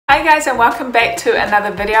Hi guys, and welcome back to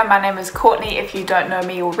another video. My name is Courtney if you don't know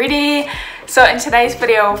me already. So in today's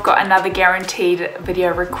video we've got another guaranteed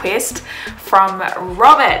video request from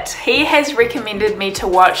Robert. He has recommended me to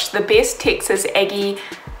watch the best Texas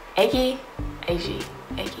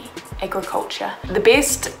agriculture. The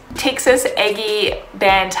best Texas Aggie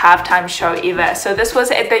band halftime show ever. So this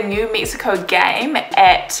was at the New Mexico game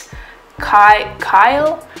at Kyle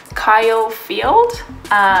Field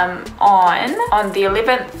on the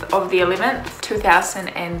 11th of the 11th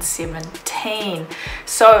 2017.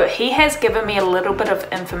 So he has given me a little bit of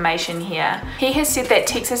information here. He has said that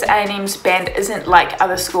Texas A&M's band isn't like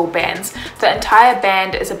other school bands. The entire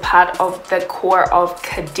band is a part of the Corps of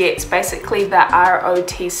Cadets, basically the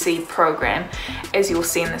ROTC program, as you'll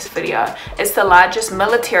see in this video. It's the largest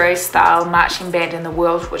military style marching band in the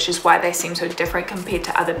world, which is why they seem so different compared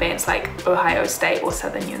to other bands like Ohio State or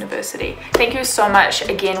Southern University. Thank you so much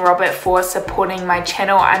again, Robert, for supporting my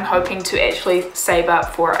channel. I'm hoping to actually save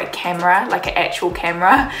up for a camera, like an actual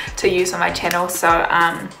camera to use on my channel. So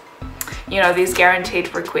you know, these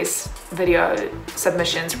guaranteed request video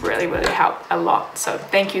submissions really help a lot. So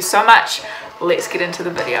thank you so much. Let's get into the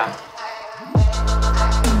video.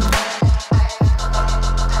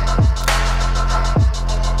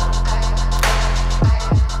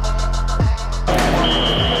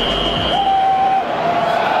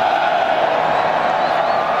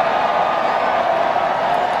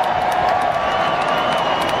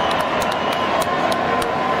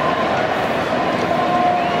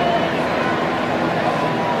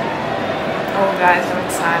 Guys, I'm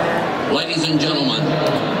excited. Ladies and gentlemen,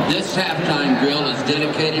 this halftime drill is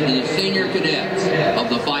dedicated to the senior cadets of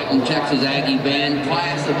the Fightin' Texas Aggie Band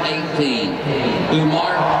class of 18 who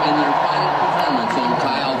marched in their final performance on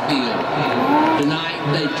Kyle Field. Tonight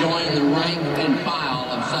they join the rank and file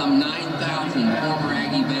of some 9,000 former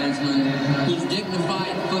Aggie bandsmen whose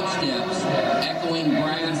dignified footsteps, echoing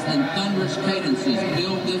brass and thunderous cadences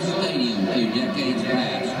filled this stadium 2 decades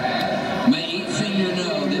past. May each senior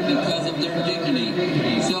know that because of their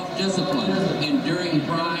dignity, self-discipline, enduring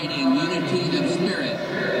pride, and unity of spirit,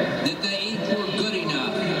 that they each were good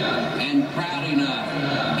enough and proud enough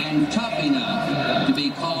and tough enough to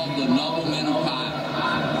be called the noblemen of Kyle.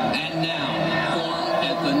 And now, formed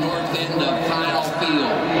at the north end of Kyle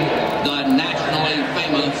Field, the nationally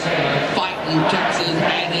famous Fightin' Texas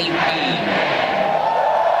Aggie Band.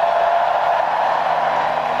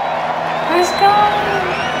 Let's go!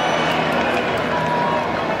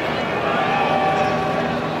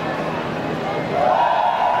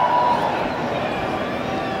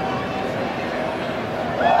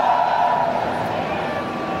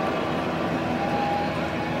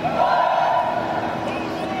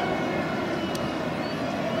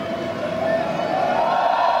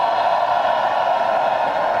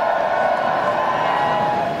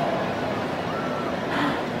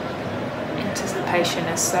 Anticipation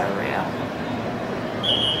is so real.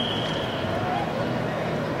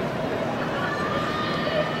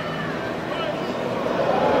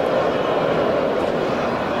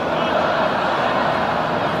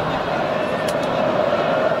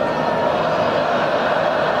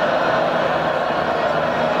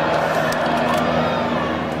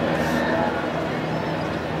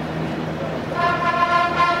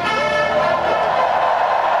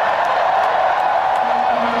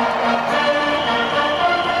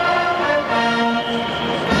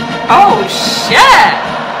 Oh shit!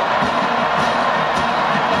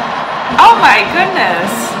 Oh my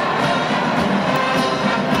goodness!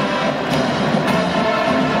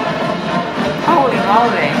 Holy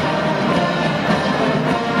moly!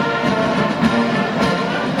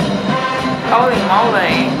 Holy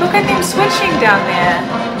moly! Look at them switching down there.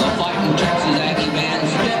 The Fightin' Texas Aggie Band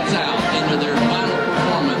steps out into their final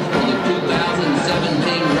performance for the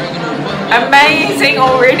 2017 regular football. Amazing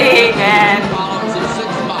already, man.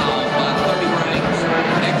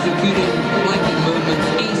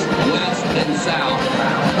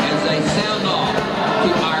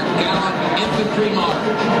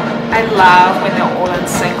 I love when they're all in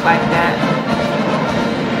sync like that.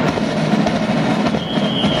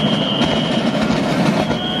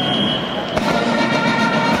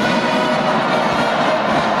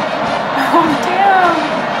 Oh damn!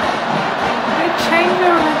 They changed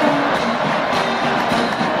everything.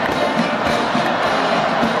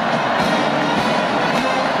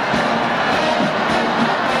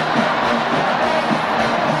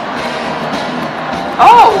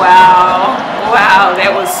 Oh wow! Wow,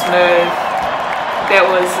 that was smooth. That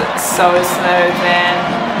was so smooth, man.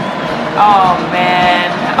 Oh man.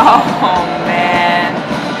 Oh man.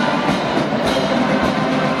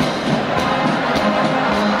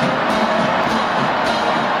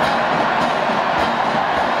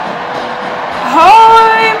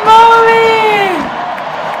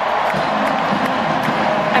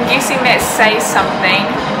 something that says something,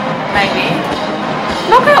 maybe.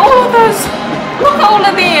 Look at all of those, look at all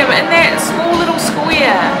of them in that small little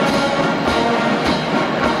square.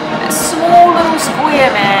 That small little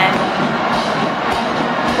square, man.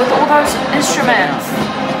 With all those instruments.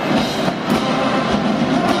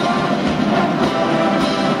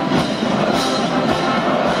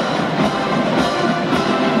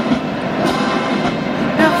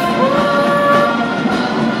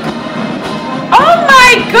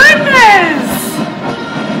 My goodness!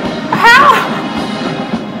 How?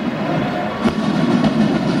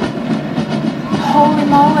 Holy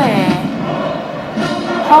moly!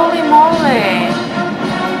 Holy moly!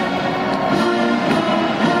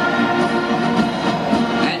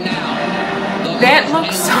 And now, that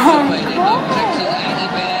looks so cool. Texas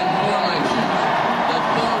Aggie Band formation, the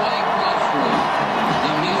four-way crossroad,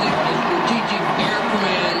 the music of strategic air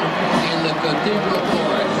command in the Cathedral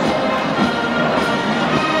Chorus.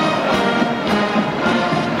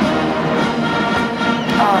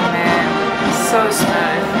 Oh man, so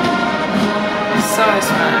smooth. So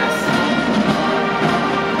smooth.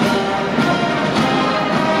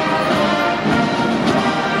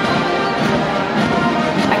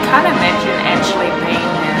 I can't imagine actually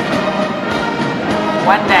being there.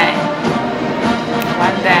 One day.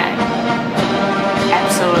 One day.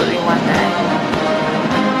 Absolutely one day.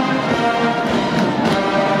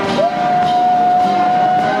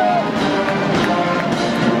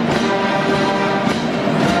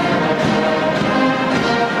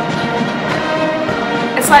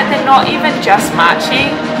 Like they're not even just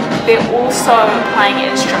marching, they're also playing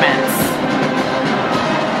instruments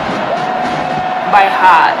by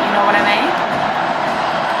heart, you know what I mean?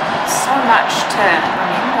 So much to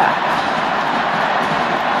remember.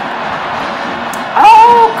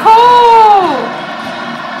 Oh, cool!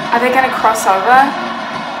 Are they gonna cross over?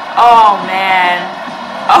 Oh man.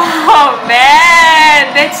 Oh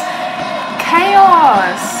man, that's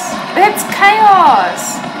chaos. That's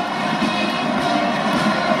chaos.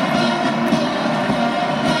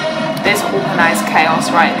 There's organized chaos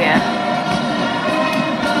right there.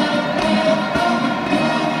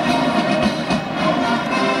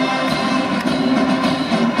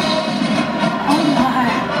 Oh my.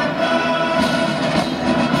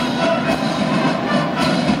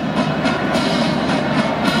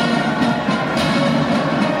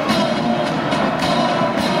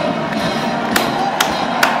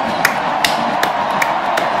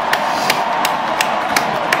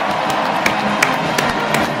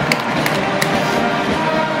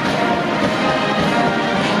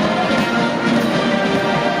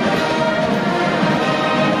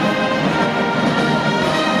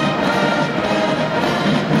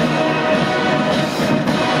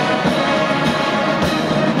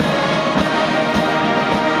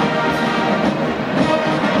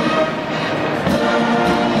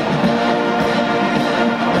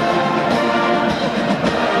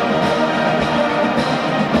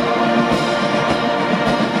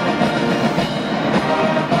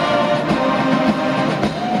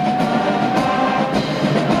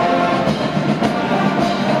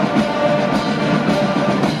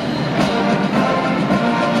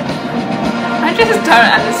 I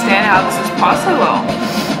don't understand how this is possible.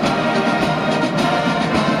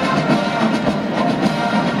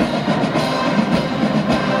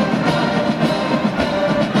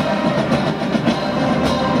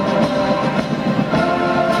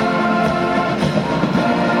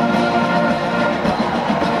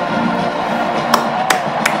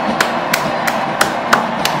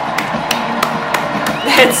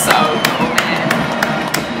 It's so cool, man.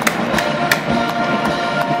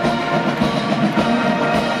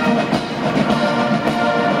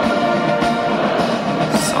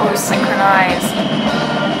 So synchronized.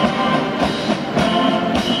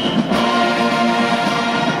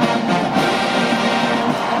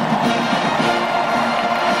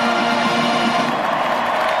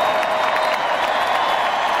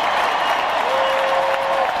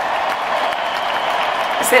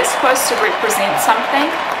 Is that supposed to represent something?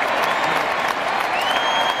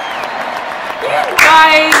 You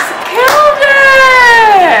guys killed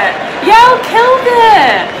it! Y'all killed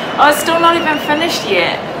it! Oh, it's still not even finished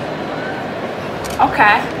yet.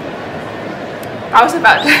 Okay. I was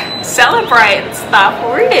about to celebrate and stuff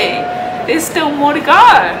already. There's still more to go.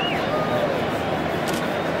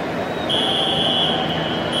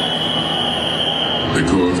 The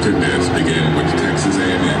Corps of Cadets began with Texas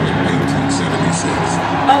A&M in 1876.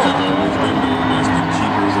 Have always been known as the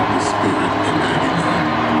keepers of the spirit in Aggie land.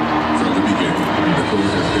 From the beginning, the Corps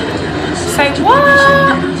has dedicated itself to producing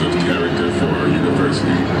leaders of character for our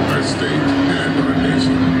university, our state, and our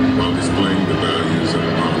nation, while displaying the values of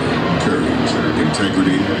honor,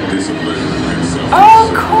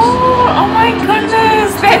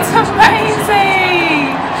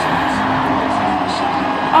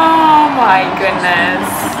 goodness.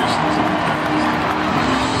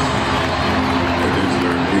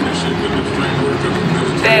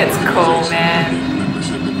 That's cool, man.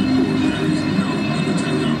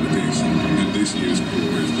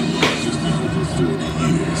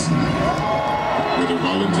 Whether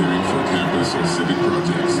volunteering for campus or civic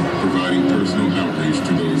projects, providing personal outreach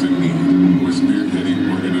to those in need, or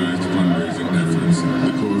spearheading organized fundraising efforts,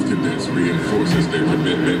 the Corps of Cadets reinforces their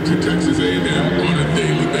commitment to Texas A&M on a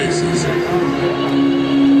daily basis.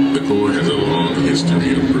 The Corps has a long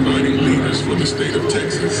history of providing leaders for the state of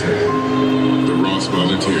Texas. The Ross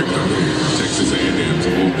Volunteer Company, Texas A&M's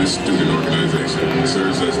oldest student organization,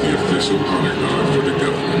 serves as the official honor guard for the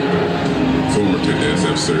government. Former cadets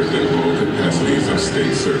have served in all capacities of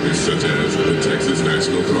state service, such as the Texas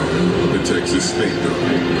National Guard, the Texas State Guard,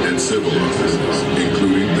 and civil offices,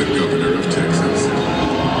 including the Governor of Texas.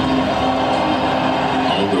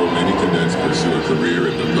 Although many cadets pursue a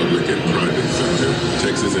career in the public and private sector,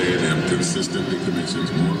 Texas A&M consistently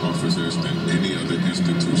commissions more officers than any other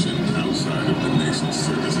institution outside of the nation's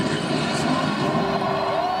service academies.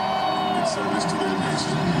 In service to their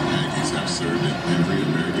nation, Aggies have served in every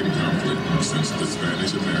American conflict since the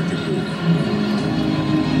Spanish-American War.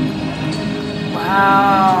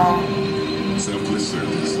 Wow. Selfless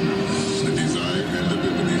service, the desire and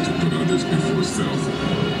ability to put others before self,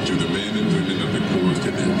 to the men and women of the Corps of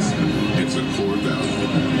Cadets. It's a core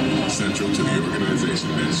value, central to the organization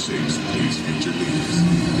that shapes these future leaders.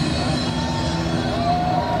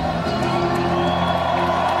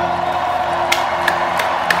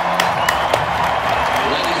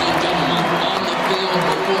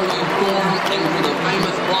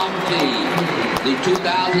 The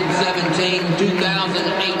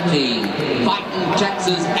 2017-2018 Fighting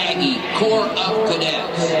Texas Aggie Corps of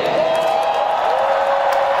Cadets.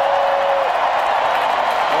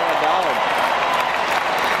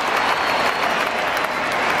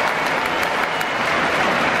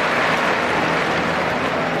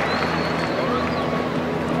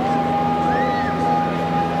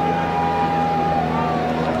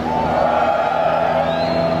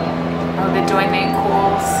 Oh, they're doing their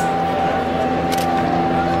calls.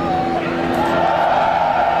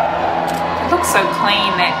 So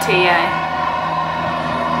clean, that TA.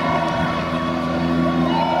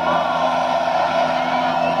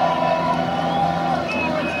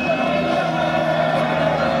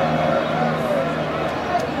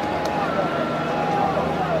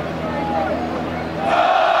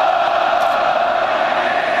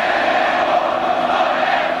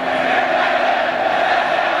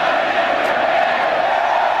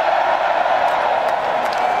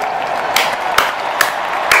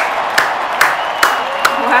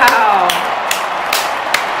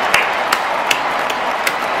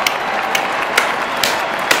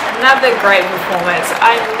 Another great performance.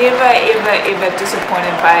 I'm never ever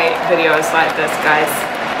disappointed by videos like this, guys.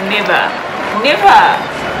 Never.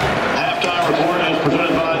 Halftime report is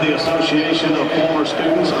presented by the Association of Former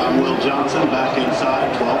Students. I'm Will Johnson, back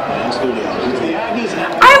inside 12th Man Studios. The Aggies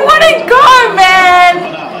I want to go, man.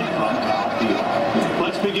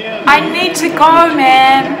 Let's begin. I need to go,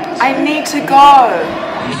 man. I need to go.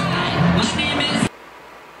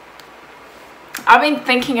 I've been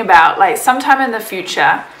thinking about, like, sometime in the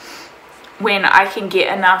future, when I can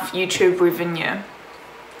get enough YouTube revenue,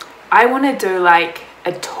 I want to do like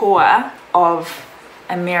a tour of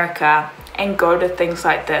America and go to things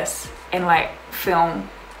like this and like film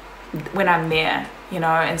when I'm there, you know,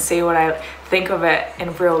 and see what I think of it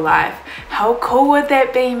in real life. How cool would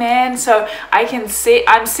that be, man? So I can see,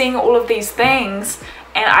 I'm seeing all of these things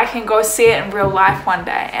and I can go see it in real life one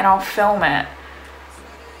day and I'll film it.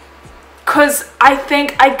 Because I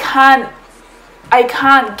think I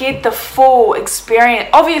can't get the full experience.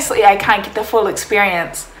 Obviously I can't get the full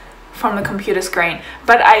experience from the computer screen,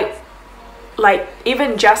 but I like,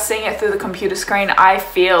 even just seeing it through the computer screen, I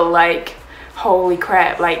feel like, holy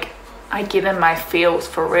crap, like I get in my feels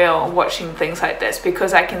for real watching things like this,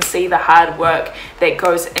 because I can see the hard work that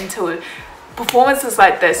goes into performances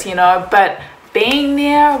like this, you know. But being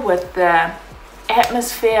there with the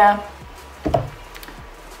atmosphere,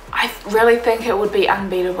 I really think it would be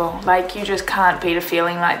unbeatable. Like, you just can't beat a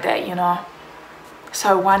feeling like that, you know.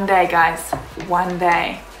 So one day, guys, one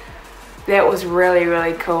day. That was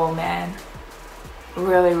really cool, man.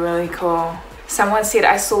 Really cool. Someone said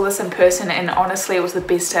I saw this in person and honestly it was the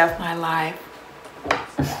best day of my life.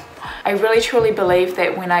 I really truly believe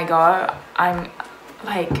that when I go, I'm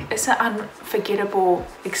like, it's an unforgettable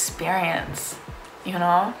experience, you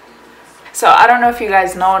know. So I don't know if you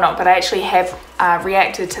guys know or not, but I actually have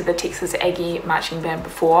reacted to the Texas Aggie marching band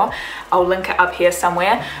before. I'll link it up here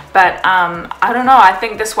somewhere. But I don't know, I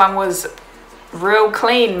think this one was real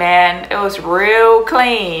clean, man. It was real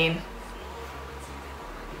clean.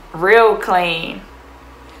 Real clean.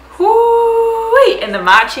 Whoo! And the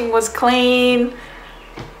marching was clean.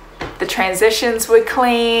 The transitions were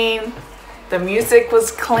clean. The music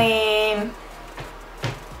was clean.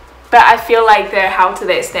 But I feel like they're held to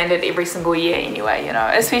that standard every single year anyway, you know,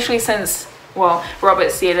 especially since, well,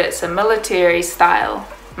 Robert said it's a military style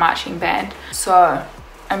marching band. So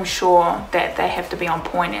I'm sure that they have to be on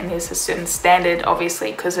point, and there's a certain standard,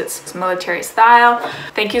 obviously, because it's military style.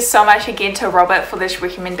 Thank you so much again to Robert for this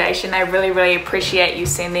recommendation. I really appreciate you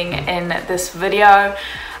sending in this video.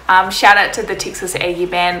 Shout out to the Texas Aggie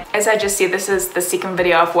Band. As I just said, this is the second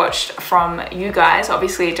video I've watched from you guys.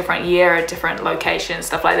 Obviously a different year, a different location,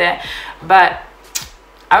 stuff like that. But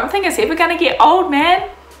I don't think it's ever gonna get old, man.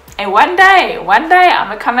 And one day I'm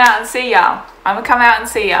gonna come out and see y'all. I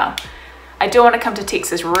do want to come to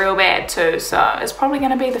Texas real bad too, so it's probably going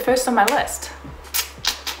to be the first on my list.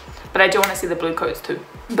 But I do want to see the Blue Coats too.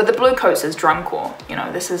 But the Blue Coats is drum corps, you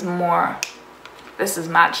know, this is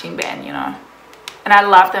marching band, you know. And I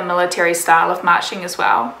love the military style of marching as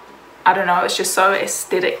well. I don't know, it's just so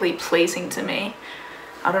aesthetically pleasing to me.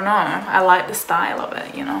 I don't know, I like the style of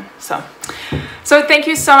it, you know. So thank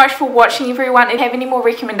you so much for watching, everyone. If you have any more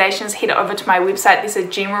recommendations, head over to my website. There's a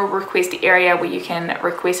general request area where you can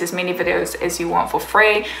request as many videos as you want for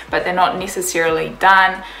free, but they're not necessarily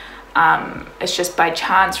done. It's just by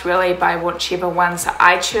chance, really, by whichever ones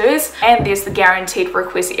I choose. And there's the guaranteed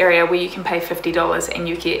request area where you can pay $50 and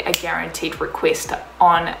you get a guaranteed request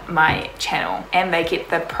on my channel, and they get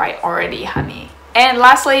the priority, honey. And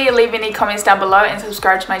lastly, leave any comments down below and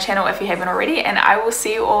subscribe to my channel if you haven't already, and I will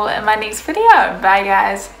see you all in my next video. Bye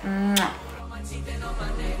guys.